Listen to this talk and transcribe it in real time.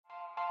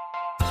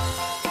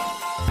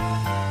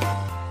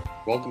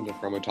Welcome to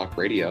Promo Talk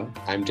Radio.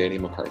 I'm Danny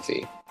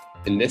McCarthy.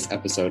 In this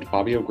episode,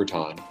 Fabio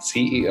Gratton,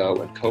 CEO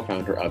and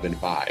co-founder of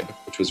Invibe,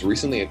 which was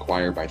recently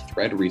acquired by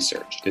Thread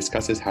Research,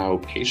 discusses how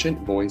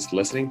patient-voiced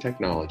listening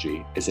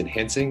technology is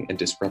enhancing and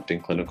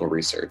disrupting clinical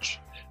research.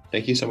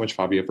 Thank you so much,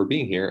 Fabio, for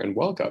being here, and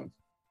welcome.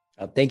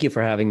 Thank you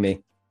for having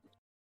me.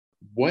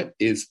 What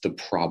is the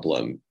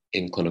problem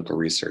in clinical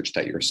research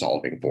that you're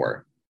solving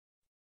for?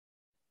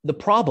 The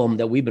problem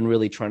that we've been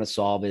really trying to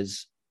solve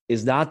is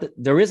not that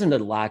there isn't a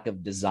lack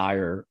of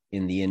desire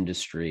in the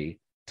industry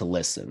to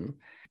listen.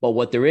 But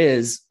what there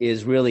is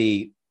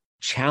really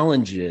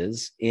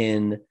challenges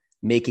in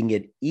making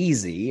it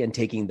easy and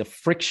taking the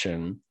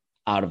friction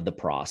out of the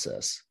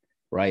process,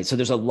 right? So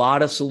there's a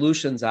lot of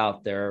solutions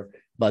out there,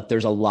 but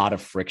there's a lot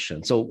of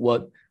friction. So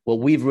what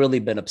we've really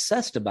been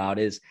obsessed about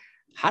is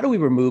how do we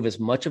remove as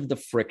much of the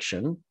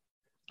friction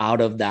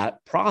out of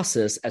that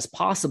process as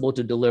possible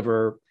to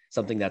deliver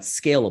something that's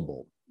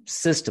scalable,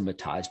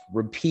 systematized,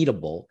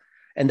 repeatable,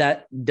 and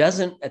that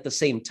doesn't at the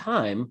same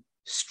time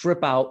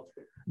strip out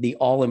the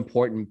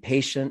all-important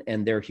patient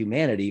and their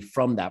humanity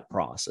from that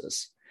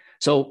process.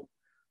 So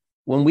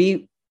when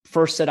we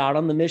first set out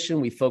on the mission,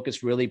 we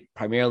focused really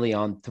primarily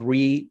on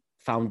three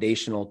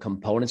foundational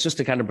components, just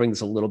to kind of bring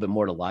this a little bit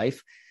more to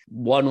life.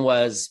 One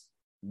was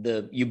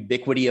the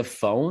ubiquity of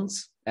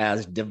phones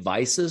as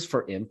devices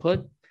for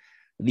input.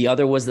 The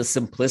other was the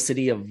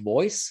simplicity of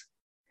voice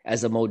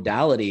as a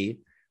modality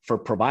for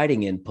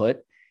providing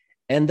input.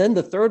 And then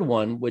the third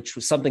one, which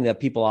was something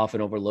that people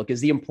often overlook, is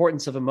the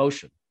importance of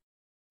emotion.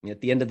 At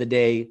the end of the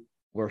day,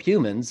 we're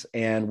humans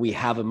and we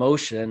have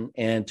emotion,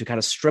 and to kind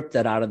of strip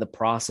that out of the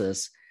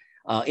process,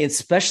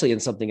 especially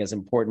in something as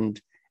important,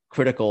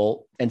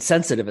 critical, and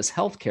sensitive as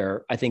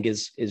healthcare, I think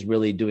is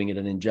really doing it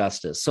an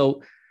injustice.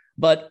 So,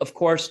 but of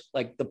course,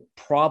 like the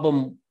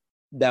problem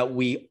that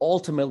we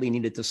ultimately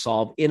needed to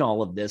solve in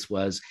all of this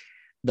was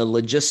the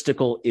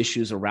logistical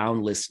issues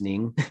around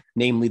listening,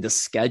 namely the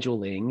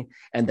scheduling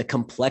and the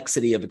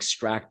complexity of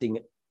extracting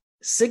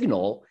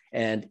signal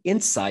and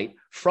insight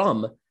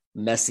from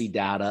messy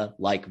data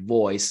like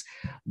voice.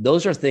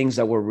 Those are things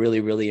that were really,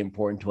 really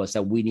important to us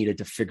that we needed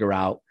to figure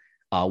out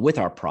with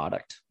our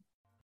product.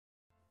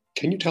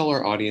 Can you tell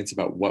our audience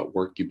about what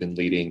work you've been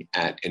leading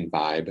at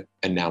Invibe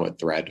and now at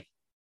Thread?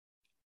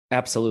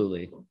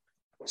 Absolutely.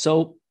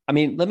 So,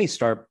 let me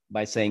start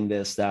by saying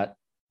this, that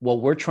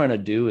what we're trying to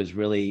do is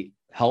really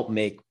help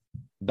make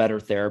better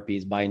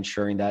therapies by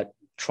ensuring that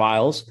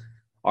trials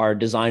are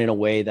designed in a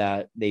way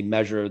that they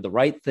measure the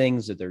right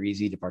things, that they're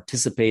easy to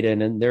participate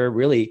in, and they're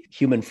really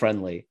human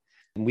friendly.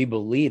 And we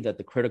believe that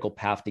the critical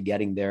path to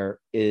getting there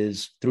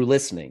is through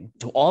listening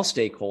to all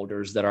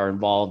stakeholders that are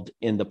involved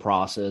in the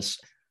process,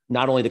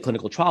 not only the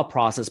clinical trial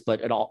process, but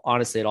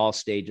honestly, at all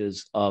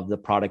stages of the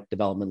product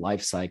development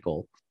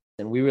lifecycle.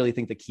 And we really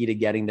think the key to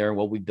getting there and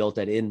what we built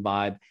at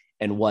Invibe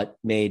and what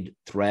made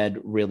Thread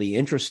really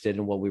interested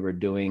in what we were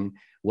doing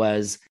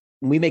was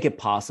we make it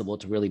possible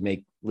to really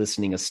make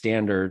listening a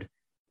standard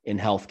in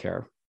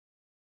healthcare.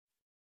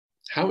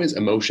 How is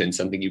emotion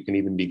something you can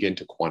even begin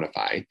to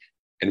quantify?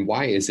 And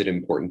why is it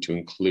important to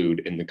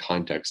include in the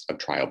context of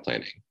trial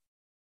planning?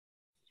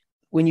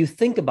 When you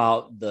think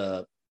about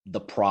the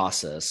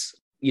process,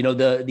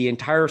 the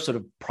entire sort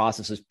of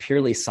process is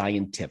purely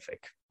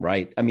scientific,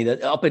 right?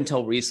 Up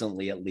until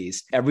recently, at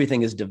least,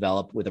 everything is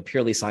developed with a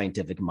purely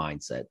scientific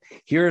mindset.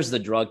 Here's the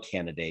drug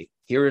candidate.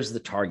 Here is the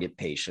target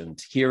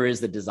patient. Here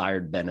is the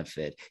desired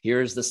benefit. Here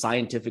is the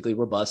scientifically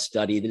robust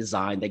study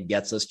design that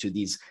gets us to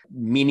these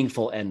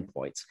meaningful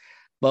endpoints.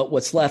 But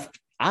what's left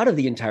out of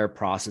the entire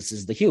process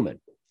is the human,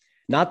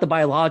 not the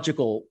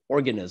biological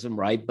organism,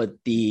 right? But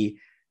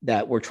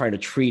that we're trying to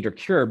treat or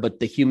cure, but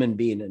the human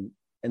being.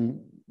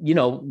 And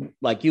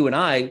like you and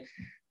I,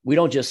 we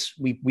don't just,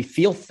 we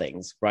feel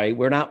things, right?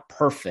 We're not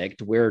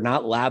perfect. We're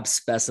not lab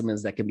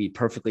specimens that can be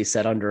perfectly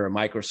set under a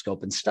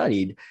microscope and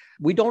studied.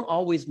 We don't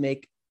always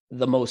make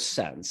the most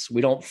sense.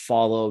 We don't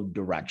follow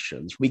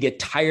directions. We get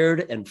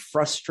tired and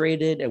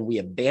frustrated, and we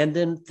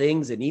abandon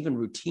things and even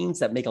routines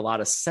that make a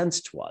lot of sense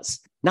to us,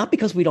 not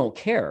because we don't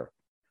care,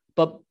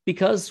 but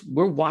because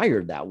we're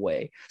wired that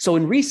way. So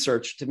in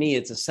research, to me,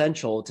 it's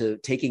essential to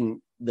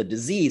taking the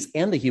disease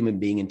and the human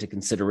being into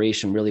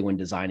consideration really when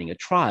designing a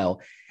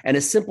trial. And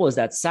as simple as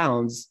that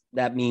sounds,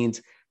 that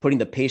means putting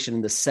the patient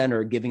in the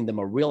center, giving them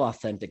a real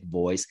authentic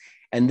voice,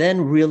 and then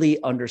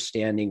really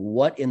understanding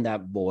what in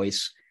that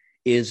voice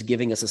is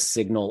giving us a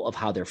signal of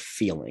how they're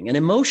feeling. And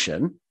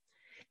emotion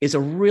is a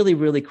really,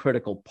 really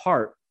critical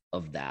part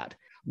of that.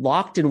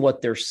 Locked in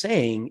what they're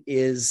saying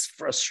is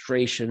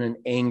frustration and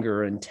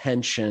anger and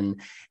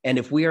tension. And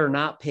if we are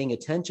not paying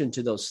attention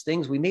to those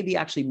things, we may be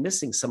actually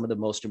missing some of the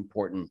most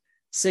important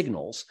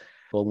signals.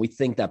 When we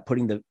think that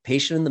putting the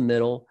patient in the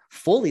middle,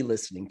 fully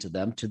listening to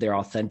them, to their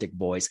authentic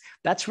voice,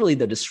 that's really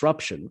the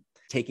disruption,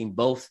 taking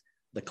both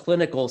the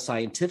clinical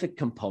scientific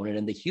component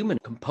and the human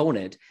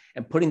component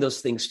and putting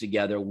those things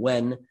together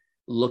when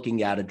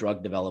looking at a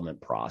drug development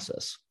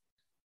process.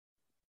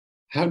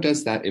 How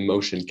does that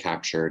emotion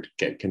captured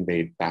get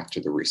conveyed back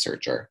to the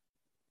researcher?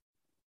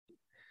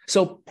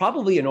 So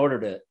probably in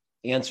order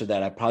answer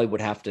that, I probably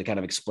would have to kind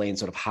of explain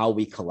sort of how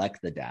we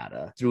collect the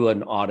data through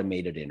an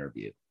automated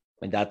interview.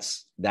 And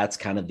that's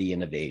kind of the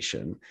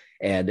innovation.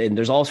 And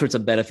there's all sorts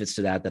of benefits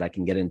to that I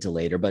can get into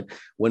later. But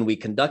when we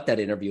conduct that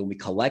interview and we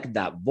collect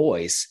that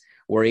voice,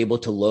 we're able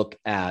to look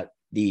at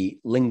the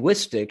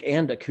linguistic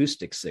and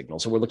acoustic signal.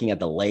 So we're looking at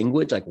the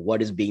language, like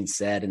what is being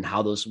said and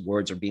how those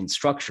words are being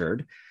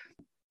structured,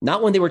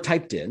 not when they were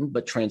typed in,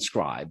 but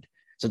transcribed.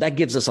 So that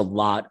gives us a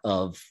lot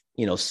of,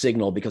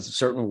 signal, because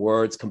certain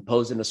words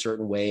composed in a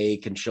certain way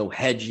can show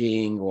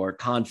hedging or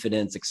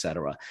confidence, et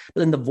cetera. But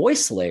then the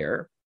voice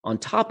layer on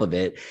top of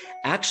it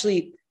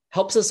actually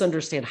helps us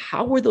understand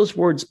how were those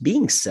words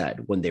being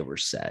said when they were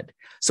said.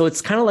 So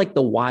it's kind of like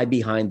the why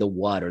behind the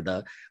what, or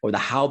the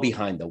how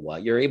behind the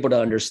what. You're able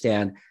to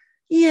understand,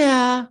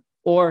 yeah,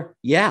 or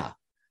yeah,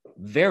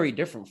 very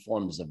different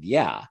forms of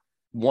yeah.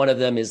 One of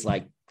them is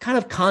like kind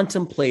of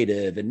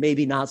contemplative and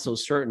maybe not so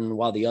certain,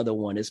 while the other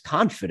one is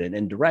confident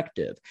and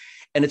directive.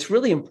 And it's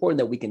really important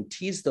that we can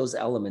tease those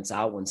elements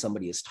out when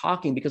somebody is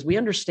talking, because we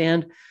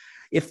understand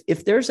if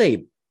there's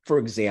for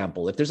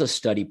example, if there's a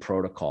study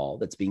protocol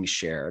that's being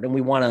shared and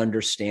we want to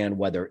understand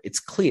whether it's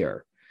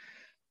clear,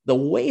 the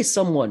way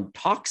someone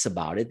talks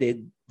about it,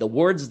 the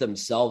words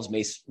themselves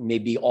may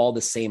be all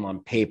the same on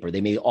paper.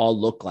 They may all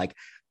look like,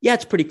 yeah,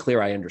 it's pretty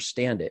clear, I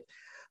understand it.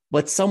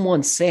 But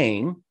someone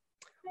saying,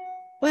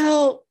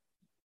 well,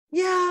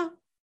 yeah,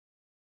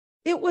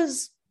 it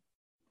was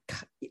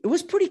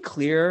pretty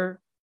clear,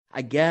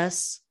 I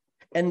guess.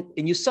 And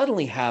you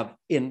suddenly have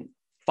in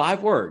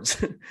 5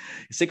 words,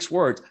 6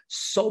 words,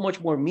 so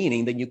much more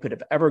meaning than you could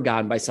have ever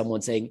gotten by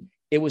someone saying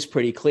it was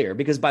pretty clear.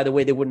 Because by the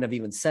way, they wouldn't have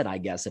even said, I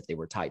guess, if they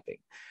were typing,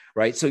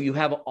 right? So you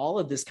have all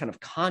of this kind of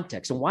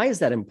context. And why is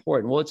that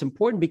important? Well, it's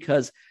important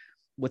because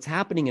what's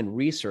happening in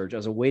research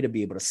as a way to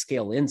be able to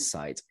scale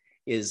insights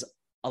is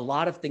a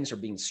lot of things are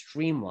being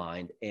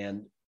streamlined,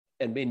 and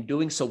in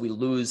doing so, we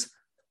lose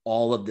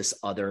all of this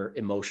other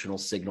emotional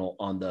signal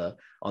on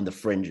the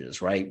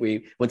fringes, right?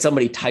 When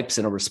somebody types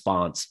in a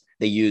response,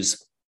 they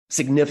use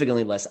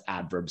significantly less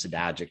adverbs and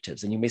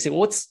adjectives. And you may say,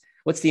 well,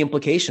 what's the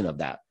implication of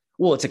that?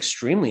 Well, it's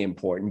extremely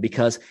important,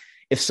 because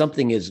if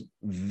something is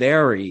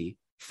very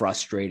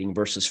frustrating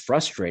versus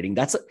frustrating,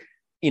 that's,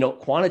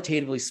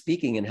 quantitatively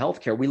speaking in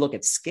healthcare, we look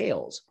at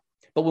scales.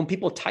 But when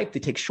people type, they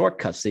take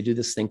shortcuts. They do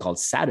this thing called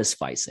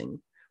satisficing,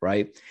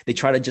 right? They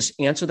try to just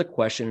answer the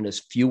question in as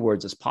few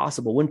words as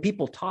possible. When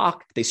people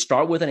talk, they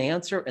start with an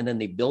answer and then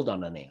they build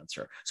on an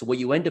answer. So what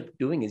you end up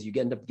doing is you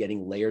end up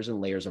getting layers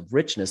and layers of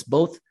richness,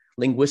 both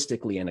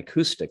linguistically and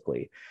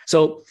acoustically.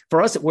 So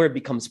for us, where it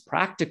becomes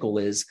practical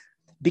is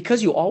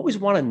because you always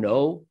want to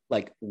know,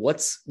 like,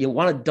 you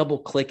want to double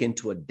click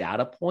into a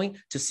data point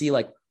to see,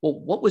 like, well,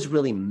 what was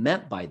really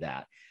meant by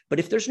that? But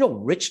if there's no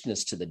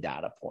richness to the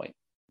data point,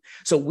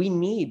 so we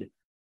need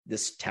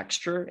this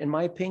texture, in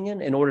my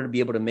opinion, in order to be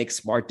able to make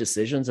smart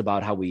decisions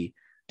about how we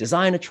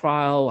design a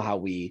trial, how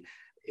we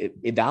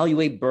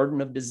evaluate burden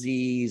of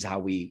disease, how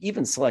we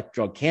even select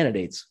drug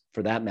candidates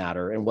for that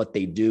matter, and what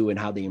they do and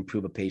how they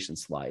improve a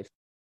patient's life.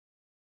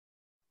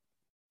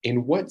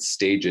 In what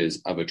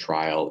stages of a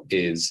trial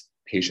is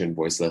patient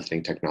voice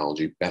listening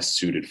technology best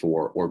suited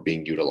for or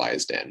being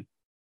utilized in?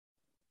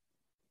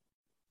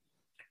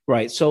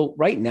 Right. So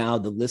right now,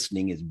 the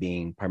listening is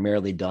being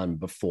primarily done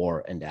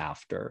before and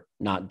after,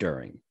 not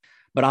during.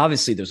 But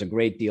obviously, there's a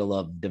great deal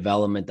of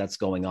development that's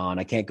going on.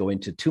 I can't go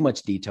into too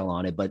much detail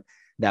on it, but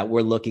that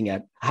we're looking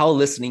at how a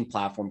listening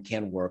platform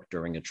can work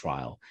during a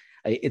trial.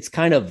 It's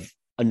kind of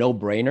a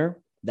no-brainer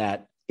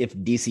that if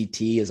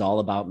DCT is all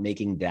about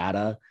making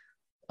data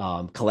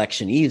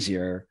collection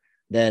easier,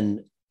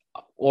 then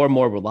or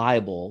more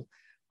reliable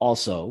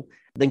also,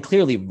 then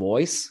clearly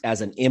voice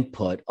as an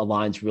input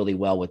aligns really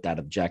well with that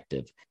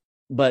objective.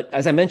 But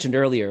as I mentioned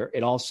earlier,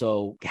 it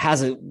also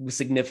has a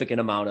significant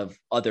amount of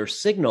other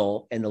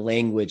signal in the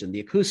language and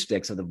the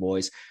acoustics of the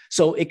voice.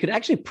 So it could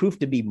actually prove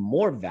to be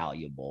more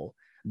valuable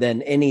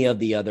than any of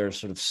the other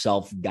sort of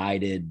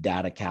self-guided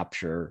data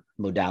capture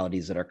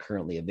modalities that are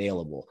currently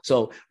available.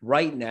 So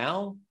right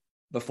now,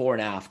 before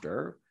and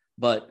after,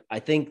 but I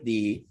think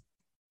the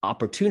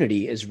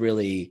opportunity is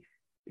really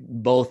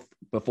both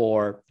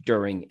before,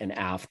 during, and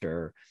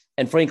after.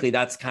 And frankly,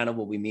 that's kind of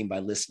what we mean by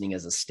listening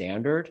as a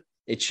standard.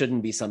 It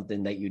shouldn't be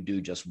something that you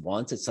do just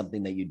once. It's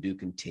something that you do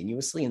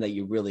continuously and that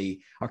you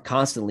really are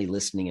constantly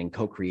listening and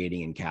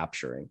co-creating and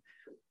capturing.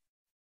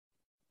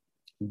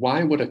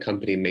 Why would a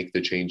company make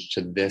the change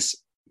to this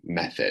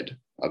method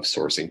of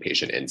sourcing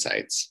patient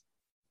insights?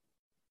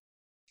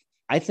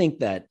 I think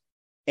that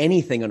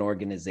anything an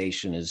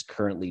organization is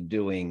currently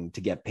doing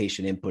to get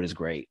patient input is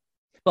great.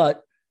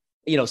 But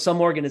some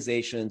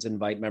organizations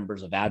invite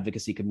members of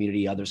advocacy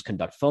community, others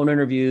conduct phone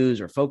interviews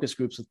or focus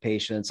groups with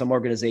patients. Some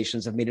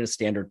organizations have made it a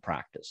standard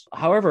practice.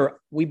 However,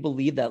 we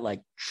believe that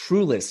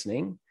true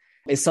listening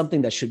is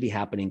something that should be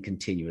happening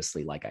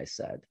continuously, like I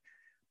said,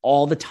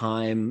 all the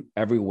time,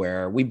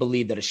 everywhere. We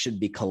believe that it should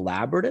be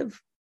collaborative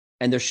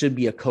and there should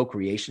be a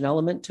co-creation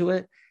element to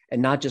it,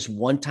 and not just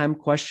one-time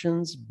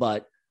questions,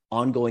 but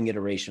ongoing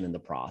iteration in the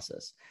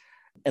process.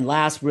 And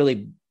last,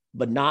 really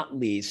but not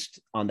least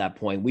on that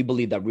point, we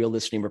believe that real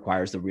listening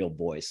requires the real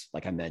voice,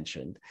 like I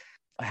mentioned.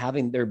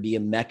 Having there be a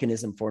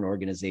mechanism for an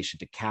organization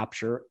to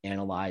capture,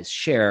 analyze,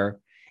 share,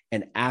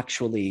 and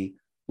actually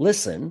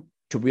listen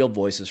to real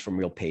voices from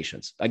real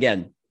patients.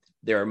 Again,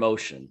 their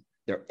emotion,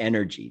 their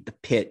energy, the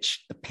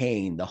pitch, the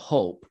pain, the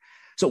hope.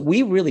 So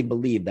we really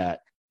believe that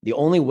the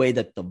only way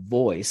that the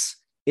voice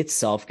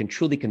itself can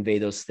truly convey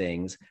those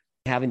things,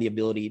 having the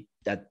ability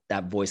that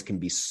that voice can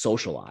be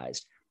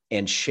socialized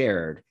and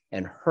shared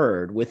and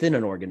heard within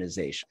an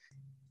organization.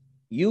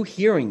 You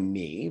hearing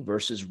me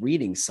versus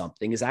reading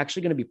something is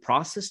actually going to be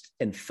processed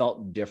and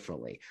felt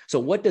differently. So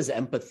what does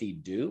empathy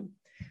do?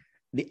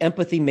 The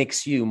empathy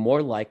makes you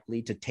more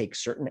likely to take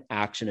certain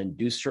action and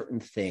do certain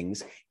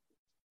things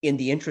in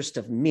the interest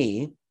of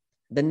me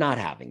than not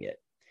having it.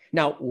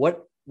 Now,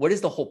 what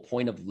is the whole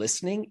point of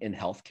listening in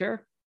healthcare?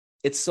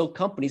 It's so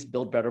companies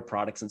build better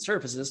products and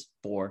services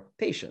for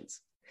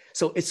patients.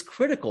 So it's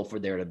critical for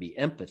there to be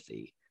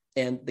empathy.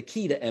 And the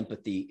key to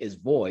empathy is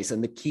voice,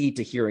 and the key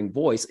to hearing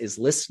voice is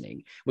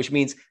listening, which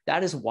means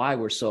that is why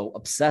we're so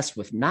obsessed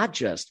with not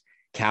just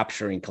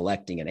capturing,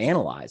 collecting, and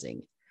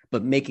analyzing,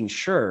 but making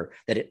sure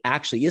that it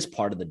actually is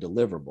part of the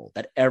deliverable,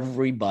 that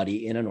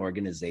everybody in an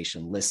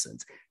organization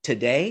listens.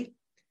 Today,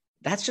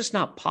 that's just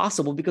not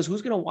possible because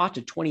who's going to watch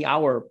a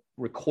 20-hour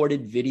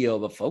recorded video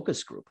of a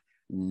focus group?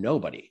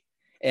 Nobody.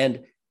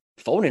 And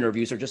phone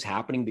interviews are just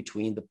happening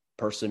between the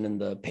person and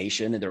the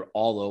patient, and they're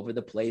all over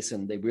the place.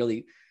 And they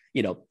really,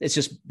 it's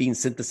just being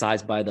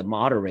synthesized by the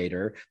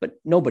moderator, but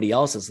nobody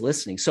else is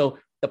listening. So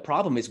the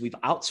problem is we've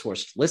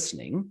outsourced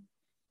listening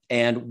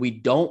and we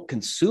don't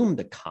consume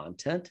the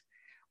content.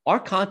 Our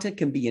content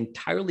can be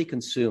entirely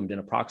consumed in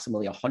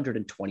approximately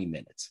 120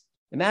 minutes.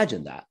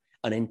 Imagine that.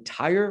 An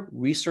entire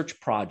research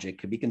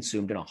project could be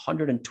consumed in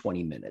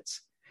 120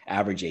 minutes.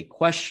 Average 8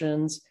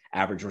 questions,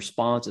 average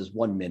response is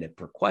 1 minute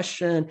per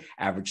question,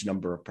 average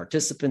number of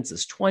participants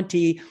is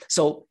 20.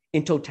 So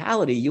in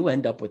totality, you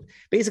end up with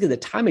basically the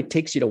time it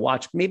takes you to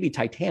watch maybe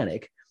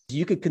Titanic,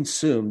 you could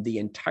consume the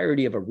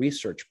entirety of a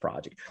research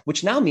project,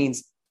 which now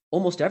means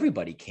almost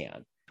everybody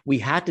can. We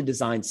had to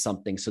design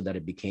something so that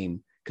it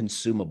became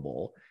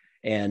consumable.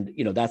 And,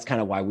 that's kind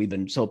of why we've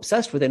been so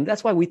obsessed with it. And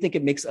that's why we think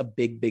it makes a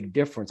big, big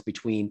difference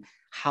between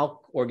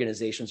how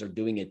organizations are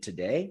doing it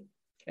today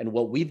and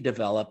what we've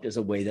developed is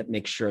a way that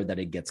makes sure that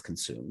it gets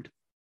consumed.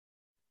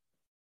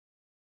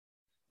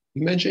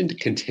 You mentioned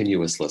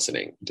continuous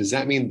listening. Does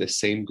that mean the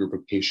same group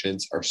of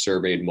patients are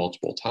surveyed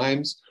multiple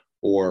times,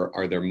 or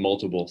are there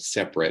multiple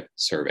separate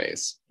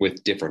surveys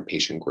with different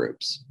patient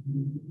groups?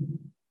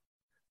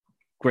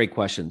 Great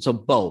question. So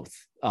both,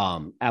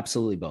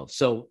 absolutely both.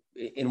 So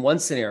in one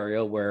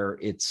scenario where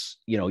it's,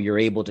 you're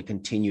able to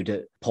continue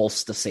to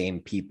pulse the same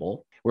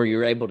people, where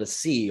you're able to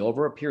see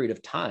over a period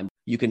of time,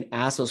 you can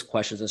ask those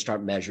questions and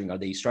start measuring. Are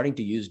they starting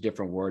to use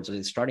different words? Are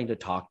they starting to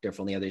talk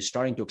differently? Are they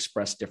starting to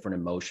express different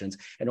emotions?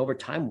 And over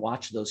time,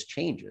 watch those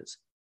changes.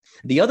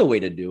 The other way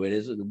to do it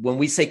is when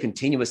we say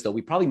continuous, though,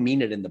 we probably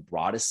mean it in the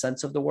broadest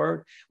sense of the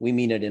word. We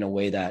mean it in a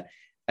way that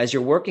as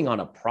you're working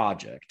on a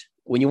project,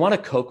 when you want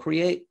to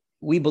co-create,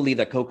 we believe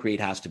that co-create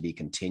has to be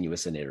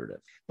continuous and iterative.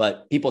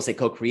 But people say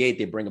co-create,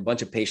 they bring a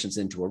bunch of patients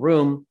into a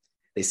room,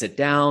 they sit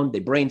down, they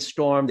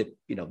brainstorm,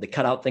 they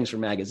cut out things from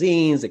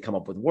magazines, they come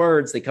up with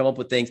words, they come up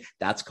with things.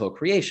 That's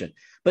co-creation.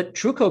 But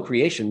true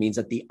co-creation means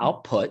that the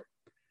output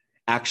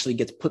actually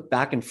gets put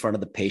back in front of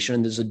the patient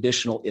and there's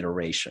additional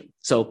iteration.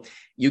 So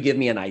you give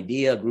me an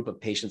idea, a group of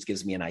patients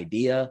gives me an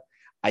idea.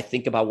 I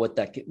think about what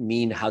that could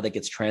mean, how that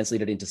gets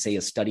translated into, say,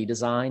 a study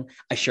design.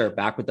 I share it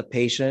back with the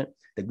patient.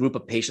 The group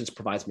of patients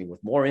provides me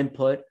with more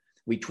input.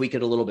 We tweak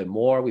it a little bit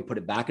more. We put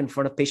it back in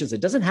front of patients. It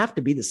doesn't have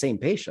to be the same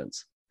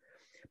patients,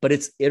 but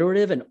it's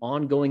iterative and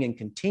ongoing and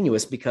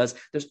continuous because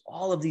there's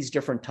all of these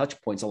different touch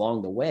points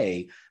along the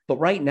way. But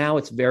right now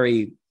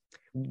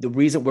the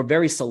reason we're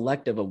very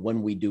selective of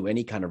when we do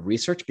any kind of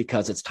research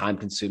because it's time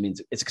consuming,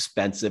 it's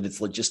expensive,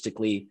 it's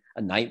logistically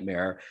a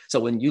nightmare.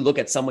 So when you look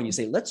at someone, you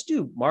say, let's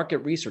do market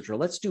research or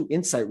let's do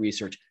insight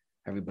research.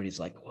 Everybody's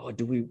like, oh,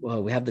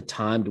 we have the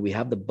time? Do we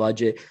have the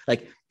budget?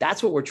 Like,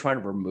 that's what we're trying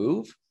to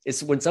remove.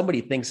 It's when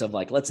somebody thinks of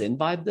like, let's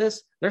invite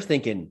this, they're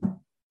thinking,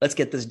 let's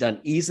get this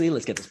done easily.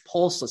 Let's get this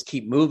pulse. Let's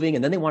keep moving.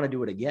 And then they want to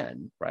do it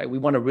again, right? We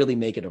want to really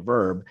make it a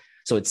verb.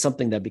 So it's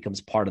something that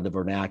becomes part of the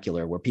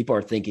vernacular where people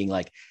are thinking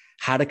like,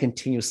 how to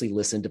continuously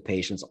listen to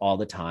patients all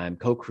the time,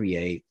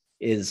 co-create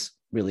is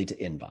really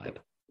to imbibe.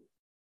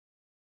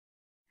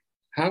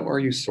 How are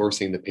you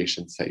sourcing the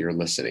patients that you're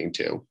listening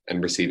to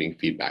and receiving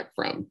feedback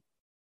from?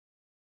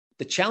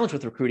 The challenge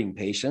with recruiting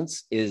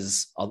patients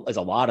is a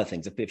lot of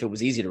things. If it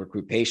was easy to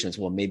recruit patients,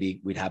 well,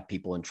 maybe we'd have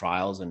people in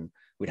trials and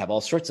we'd have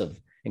all sorts of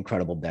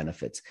incredible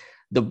benefits.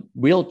 The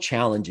real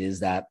challenge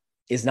is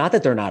not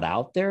that they're not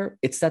out there.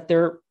 It's that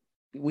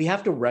we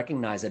have to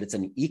recognize that it's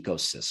an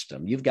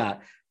ecosystem. You've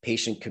got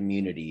patient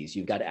communities,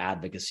 you've got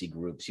advocacy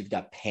groups, you've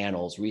got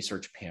panels,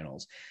 research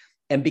panels.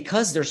 And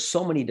because there's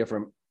so many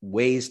different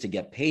ways to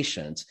get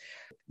patients,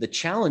 the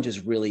challenge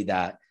is really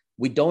that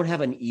we don't have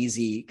an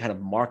easy kind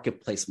of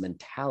marketplace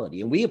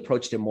mentality. And we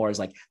approached it more as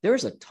like,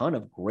 there's a ton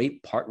of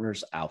great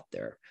partners out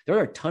there. There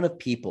are a ton of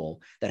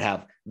people that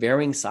have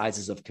varying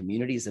sizes of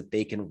communities that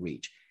they can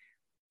reach.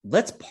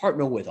 Let's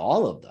partner with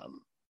all of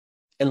them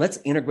and let's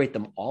integrate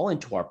them all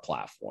into our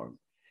platform.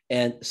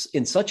 And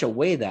in such a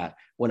way that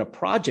when a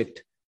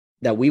project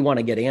that we want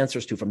to get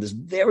answers to from this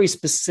very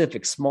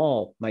specific,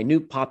 small,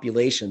 minute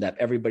population that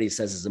everybody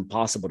says is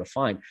impossible to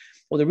find.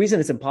 Well, the reason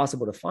it's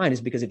impossible to find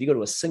is because if you go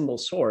to a single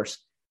source,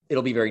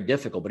 it'll be very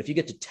difficult. But if you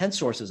get to 10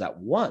 sources at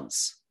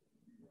once,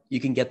 you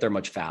can get there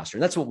much faster.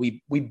 And that's what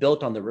we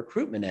built on the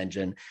recruitment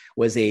engine,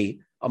 was a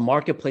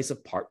marketplace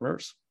of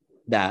partners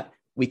that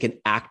we can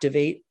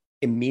activate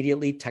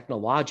immediately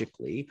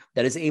technologically,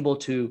 that is able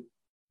to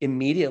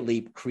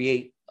immediately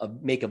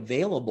make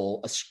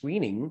available a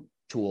screening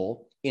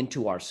tool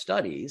into our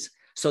studies,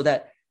 so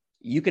that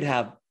you could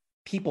have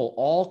people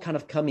all kind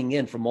of coming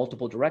in from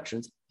multiple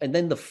directions. And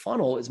then the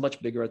funnel is much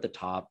bigger at the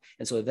top.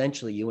 And so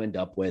eventually you end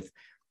up with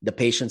the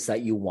patients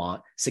that you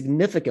want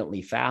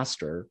significantly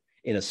faster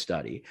in a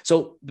study.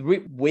 So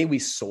the way we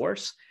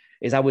source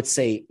is, I would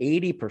say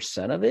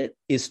 80% of it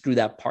is through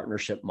that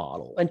partnership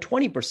model. And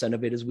 20%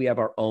 of it is we have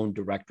our own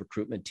direct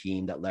recruitment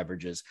team that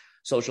leverages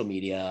social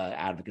media,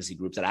 advocacy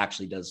groups, that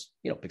actually does,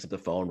 picks up the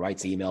phone,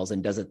 writes emails,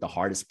 and does it the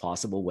hardest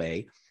possible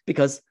way,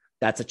 because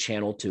that's a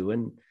channel too.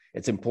 And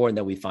it's important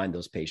that we find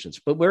those patients.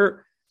 But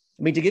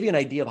to give you an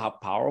idea of how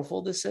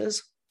powerful this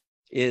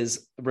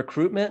is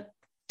recruitment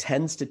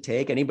tends to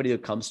take, anybody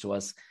that comes to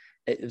us,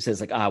 it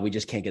says like, we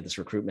just can't get this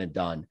recruitment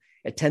done.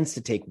 It tends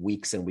to take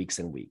weeks and weeks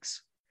and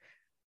weeks.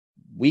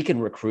 We can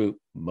recruit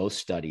most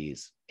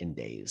studies in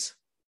days.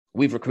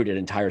 We've recruited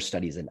entire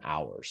studies in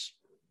hours.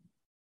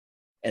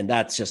 And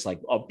that's just like,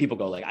 people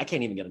go like, I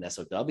can't even get an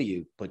SOW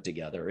put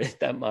together in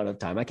that amount of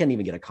time. I can't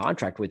even get a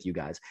contract with you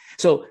guys.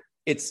 So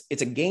it's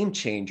a game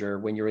changer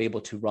when you're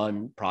able to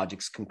run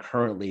projects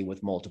concurrently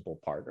with multiple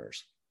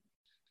partners.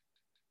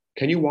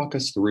 Can you walk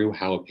us through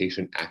how a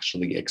patient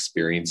actually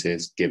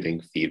experiences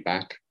giving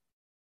feedback?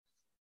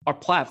 Our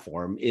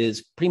platform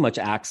is pretty much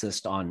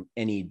accessed on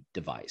any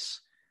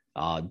device,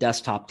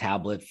 desktop,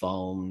 tablet,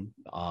 phone.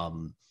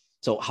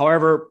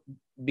 However,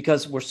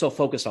 because we're so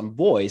focused on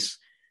voice,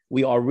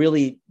 we are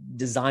really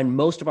designed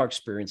most of our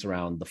experience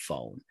around the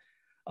phone.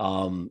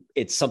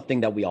 It's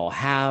something that we all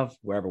have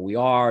wherever we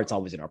are. It's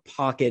always in our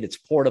pocket. It's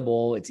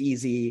portable. It's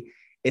easy.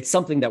 It's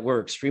something that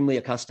we're extremely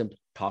accustomed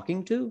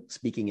to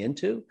speaking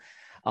into.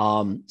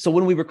 So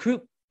when we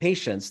recruit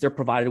patients, they're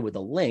provided with a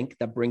link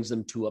that brings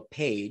them to a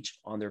page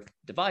on their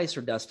device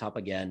or desktop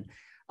again,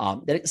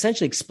 that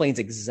essentially explains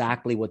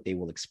exactly what they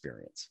will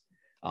experience.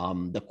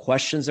 The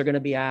questions are going to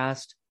be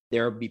asked.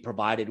 They'll be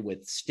provided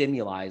with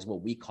stimuli, is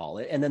what we call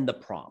it, and then the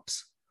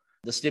prompts.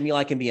 The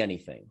stimuli can be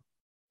anything.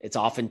 It's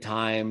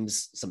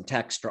oftentimes some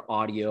text or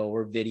audio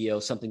or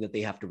video, something that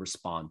they have to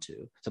respond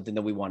to, something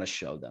that we want to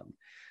show them.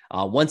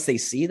 Once they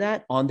see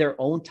that on their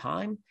own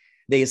time,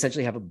 they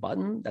essentially have a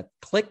button that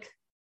click,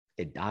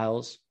 it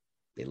dials,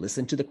 they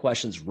listen to the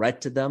questions read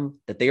to them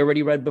that they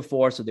already read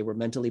before, so they were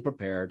mentally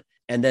prepared,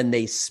 and then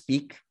they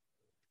speak,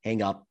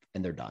 hang up,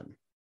 and they're done.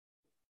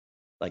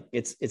 Like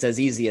it's as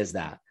easy as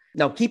that.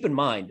 Now, keep in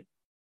mind,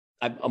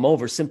 I'm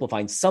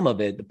oversimplifying some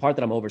of it. The part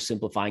that I'm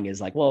oversimplifying is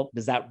like, well,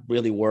 does that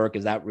really work?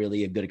 Is that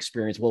really a good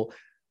experience? Well,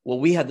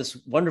 we had this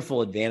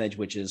wonderful advantage,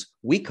 which is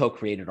we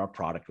co-created our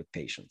product with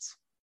patients.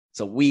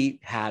 So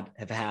we have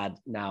had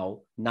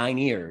now 9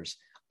 years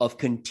of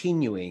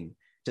continuing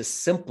to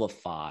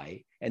simplify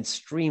and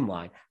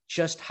streamline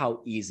just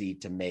how easy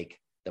to make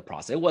the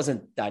process. It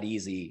wasn't that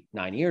easy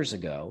 9 years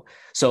ago.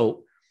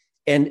 So,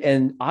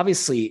 and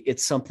obviously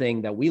it's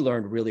something that we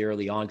learned really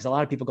early on, because a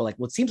lot of people go like,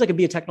 well, it seems like it'd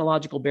be a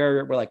technological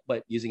barrier. We're like,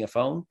 but using a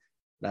phone,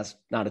 that's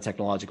not a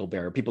technological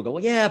barrier. People go,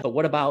 well, yeah, but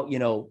what about,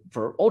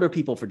 for older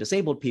people, for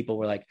disabled people?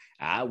 We're like,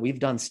 we've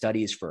done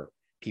studies for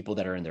people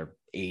that are in their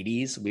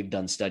 80s. We've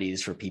done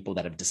studies for people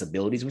that have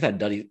disabilities. We've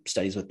had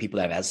studies with people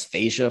that have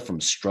aphasia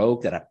from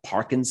stroke, that have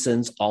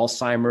Parkinson's,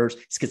 Alzheimer's,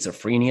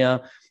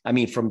 schizophrenia. I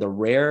mean, from the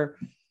rare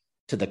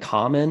to the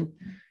common.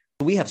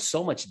 We have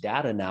so much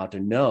data now to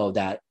know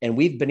that, and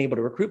we've been able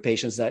to recruit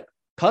patients that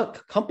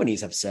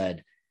companies have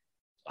said,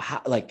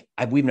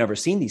 we've never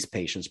seen these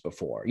patients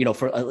before,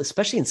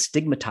 especially in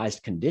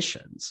stigmatized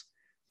conditions,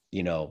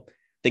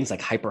 things like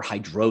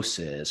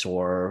hyperhidrosis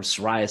or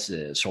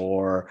psoriasis,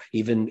 or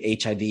even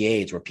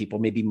HIV/AIDS, where people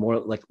may be more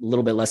like a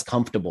little bit less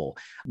comfortable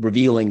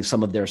revealing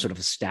some of their sort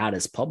of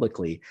status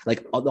publicly,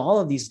 like all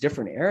of these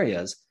different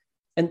areas.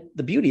 And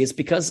the beauty is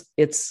because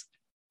it's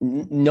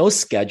no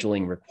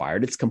scheduling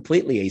required. It's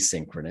completely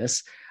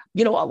asynchronous.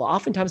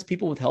 Oftentimes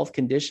people with health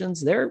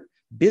conditions, they're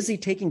busy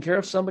taking care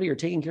of somebody or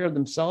taking care of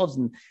themselves,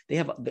 and they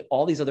have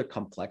all these other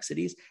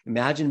complexities.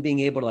 Imagine being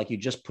able to, you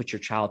just put your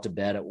child to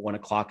bed at 1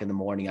 o'clock in the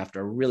morning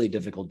after a really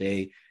difficult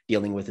day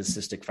dealing with his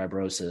cystic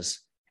fibrosis,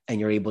 and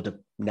you're able to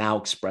now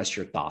express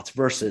your thoughts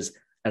versus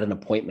at an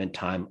appointment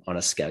time on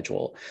a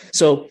schedule.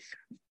 So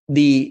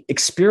the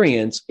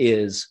experience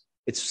is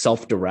it's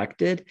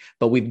self-directed,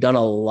 but we've done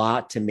a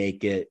lot to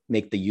make the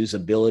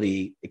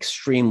usability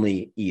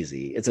extremely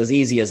easy. It's as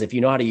easy as if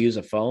you know how to use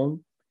a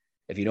phone,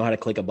 if you know how to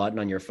click a button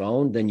on your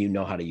phone, then you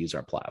know how to use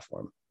our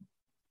platform.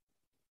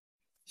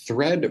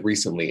 Thread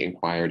recently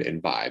acquired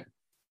in Vibe.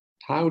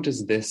 How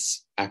does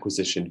this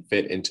acquisition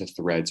fit into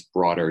Thread's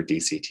broader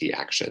DCT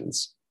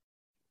actions?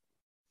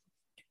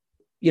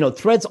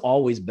 Thread's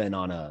always been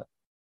on a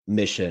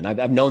mission.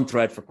 I've known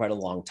Thread for quite a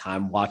long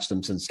time, watched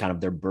them since kind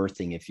of their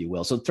birthing, if you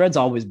will. So Thread's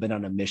always been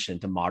on a mission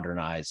to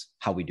modernize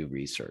how we do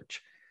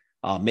research,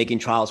 making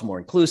trials more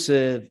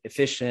inclusive,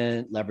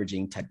 efficient,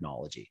 leveraging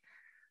technology.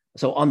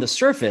 So on the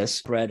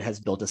surface, Thread has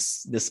built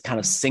this kind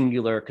of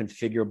singular,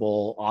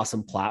 configurable,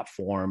 awesome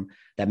platform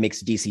that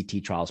makes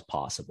DCT trials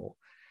possible.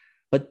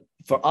 But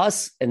for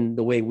us, and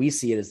the way we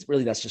see it is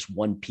really that's just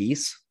one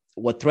piece.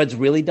 What Thread's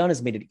really done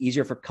is made it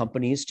easier for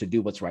companies to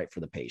do what's right for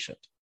the patient.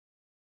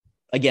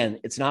 Again,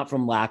 it's not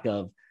from lack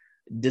of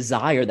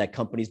desire that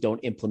companies don't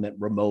implement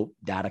remote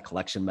data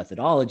collection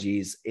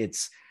methodologies.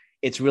 It's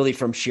really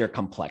from sheer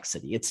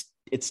complexity.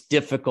 It's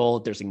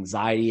difficult. There's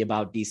anxiety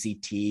about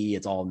DCT.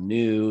 It's all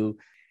new,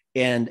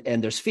 and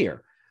there's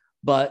fear.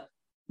 But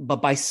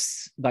by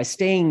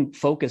staying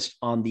focused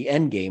on the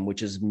end game,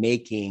 which is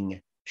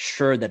making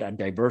sure that a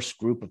diverse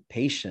group of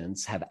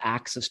patients have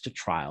access to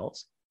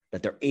trials,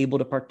 that they're able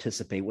to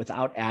participate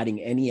without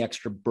adding any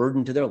extra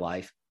burden to their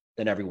life,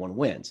 then everyone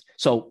wins.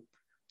 So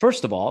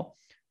first of all,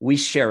 we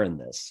share in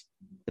this.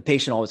 The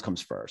patient always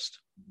comes first.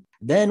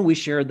 Then we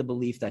share the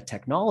belief that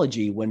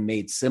technology, when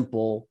made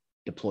simple,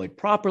 deployed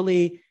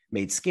properly,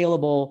 made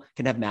scalable,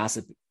 can have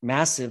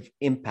massive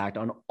impact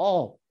on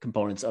all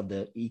components of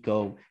the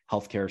eco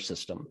healthcare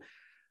system.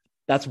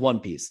 That's one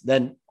piece.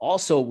 Then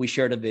also we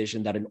shared a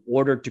vision that in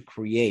order to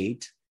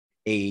create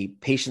a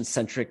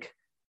patient-centric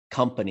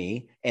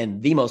company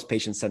and the most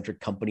patient-centric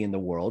company in the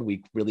world,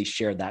 we really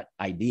share that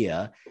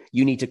idea.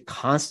 You need to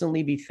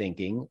constantly be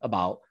thinking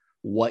about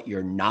what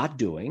you're not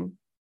doing,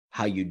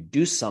 how you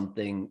do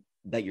something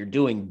that you're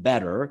doing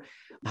better,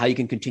 how you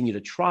can continue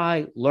to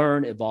try,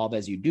 learn, evolve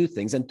as you do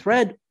things. And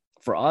Thread,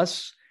 for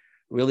us,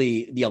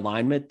 really the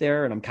alignment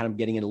there, and I'm kind of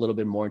getting in a little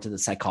bit more into the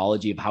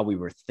psychology of how we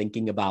were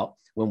thinking about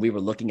when we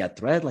were looking at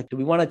Thread, like, do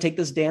we want to take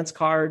this dance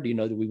card?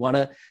 Do we want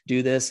to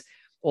do this?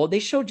 Well, they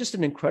showed just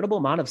an incredible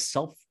amount of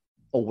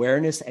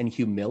self-awareness and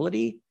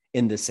humility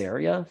in this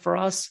area for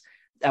us.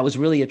 That was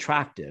really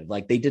attractive.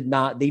 Like they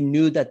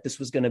knew that this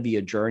was going to be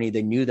a journey.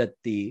 They knew that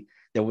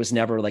there was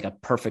never like a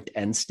perfect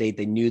end state.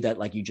 They knew that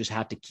like you just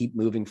have to keep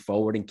moving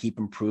forward and keep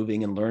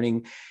improving and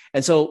learning.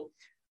 And so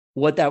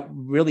what that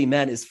really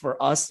meant is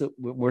for us,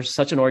 we're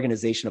such an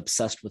organization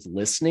obsessed with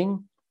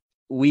listening.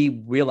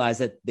 We realized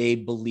that they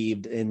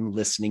believed in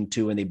listening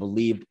to, and they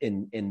believed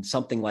in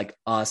something like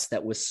us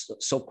that was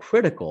so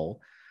critical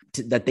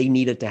that they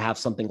needed to have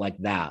something like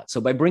that.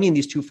 So by bringing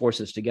these two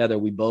forces together,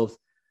 we both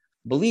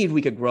believed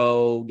we could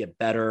grow, get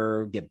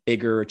better, get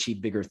bigger,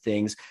 achieve bigger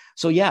things.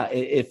 So yeah,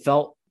 it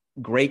felt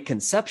great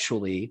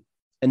conceptually.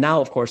 And now,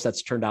 of course,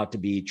 that's turned out to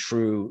be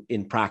true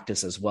in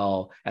practice as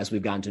well, as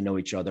we've gotten to know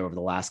each other over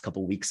the last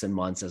couple of weeks and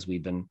months as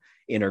we've been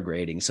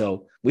integrating.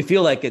 So we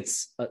feel like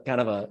it's kind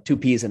of a two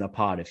peas in a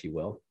pod, if you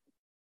will.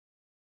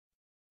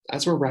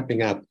 As we're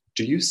wrapping up,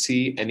 do you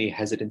see any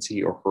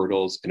hesitancy or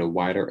hurdles in a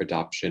wider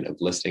adoption of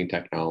listening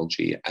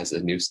technology as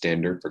a new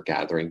standard for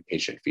gathering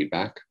patient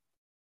feedback?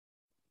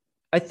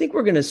 I think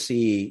we're going to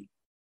see,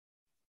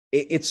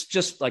 it's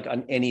just like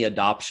on any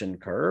adoption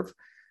curve.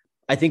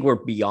 I think we're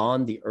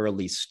beyond the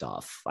early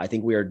stuff. I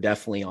think we are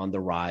definitely on the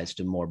rise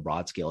to more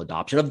broad scale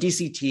adoption of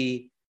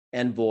DCT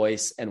and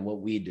voice and what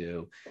we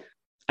do.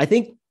 I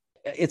think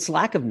it's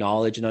lack of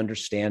knowledge and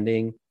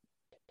understanding.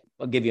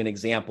 I'll give you an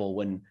example.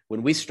 When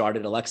we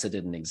started, Alexa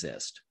didn't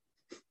exist.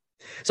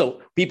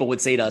 So people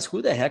would say to us,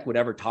 who the heck would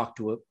ever talk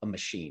to a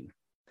machine?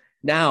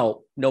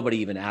 Now, nobody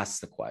even asks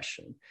the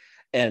question.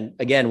 And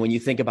again, when you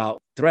think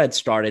about Thread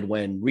started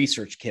when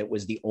ResearchKit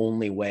was the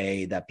only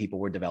way that people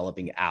were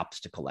developing apps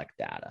to collect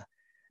data.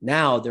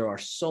 Now there are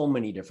so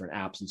many different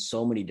apps in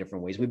so many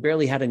different ways. We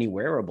barely had any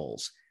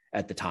wearables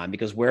at the time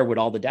because where would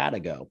all the data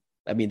go?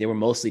 I mean, they were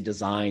mostly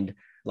designed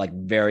like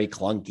very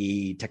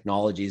clunky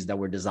technologies that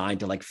were designed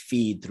to like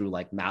feed through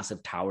like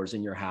massive towers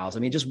in your house. I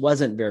mean, it just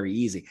wasn't very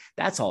easy.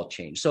 That's all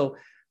changed. So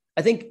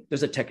I think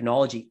there's a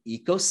technology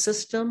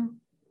ecosystem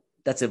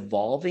that's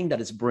evolving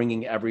that is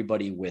bringing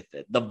everybody with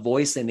it. The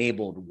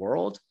voice-enabled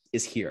world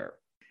is here.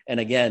 And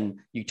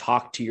again, you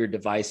talk to your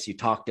device,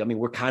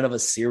 we're kind of a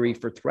Siri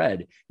for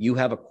Thread. You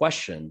have a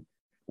question,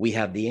 we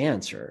have the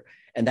answer.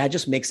 And that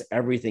just makes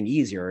everything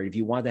easier. If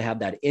you want to have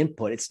that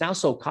input, it's now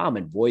so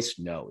common, voice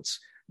notes,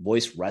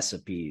 voice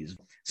recipes.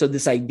 So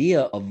this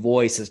idea of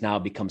voice has now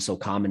become so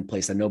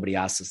commonplace that nobody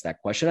asks us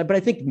that question. But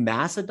I think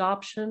mass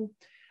adoption,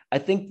 I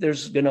think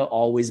there's going to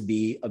always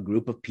be a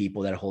group of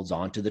people that holds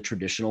on to the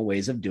traditional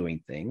ways of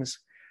doing things.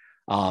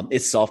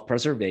 It's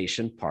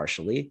self-preservation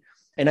partially.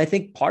 And I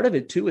think part of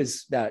it too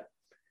is that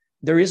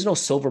there is no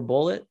silver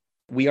bullet.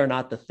 We are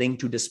not the thing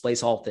to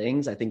displace all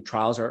things. I think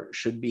trials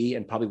should be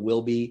and probably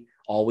will be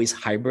always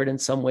hybrid in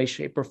some way,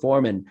 shape, or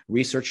form. And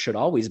research should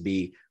always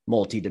be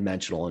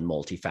multidimensional and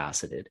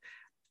multifaceted.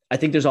 I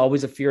think there's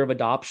always a fear of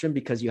adoption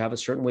because you have a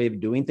certain way of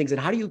doing things.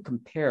 And how do you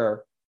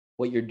compare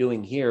what you're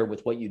doing here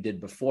with what you did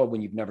before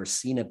when you've never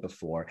seen it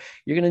before?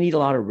 You're going to need a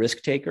lot of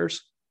risk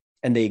takers,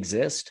 and they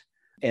exist.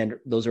 And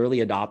those early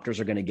adopters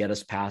are going to get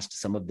us past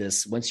some of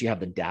this once you have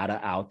the data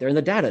out there. And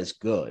the data is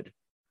good.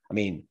 I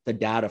mean, the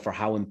data for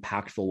how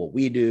impactful what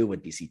we do,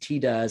 what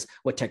DCT does,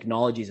 what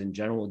technologies in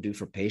general do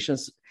for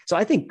patients. So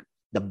I think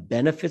the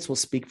benefits will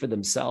speak for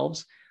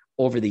themselves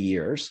over the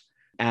years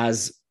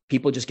as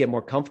people just get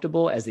more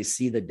comfortable, as they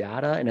see the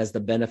data, and as the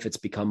benefits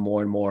become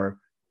more and more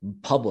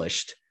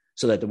published,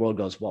 so that the world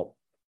goes, well,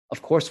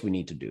 of course we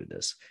need to do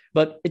this.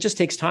 But it just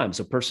takes time.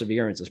 So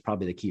perseverance is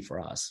probably the key for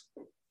us.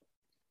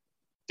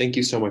 Thank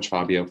you so much,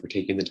 Fabio, for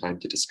taking the time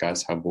to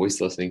discuss how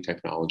voice listening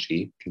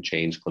technology can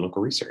change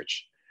clinical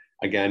research.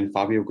 Again,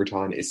 Fabio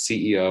Gratton is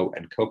CEO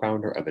and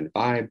co-founder of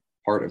Envibe,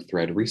 part of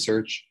Thread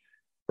Research.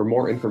 For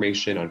more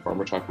information on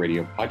Pharma Talk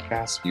Radio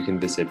podcasts, you can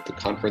visit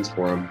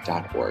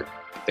theconferenceforum.org.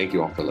 Thank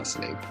you all for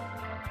listening.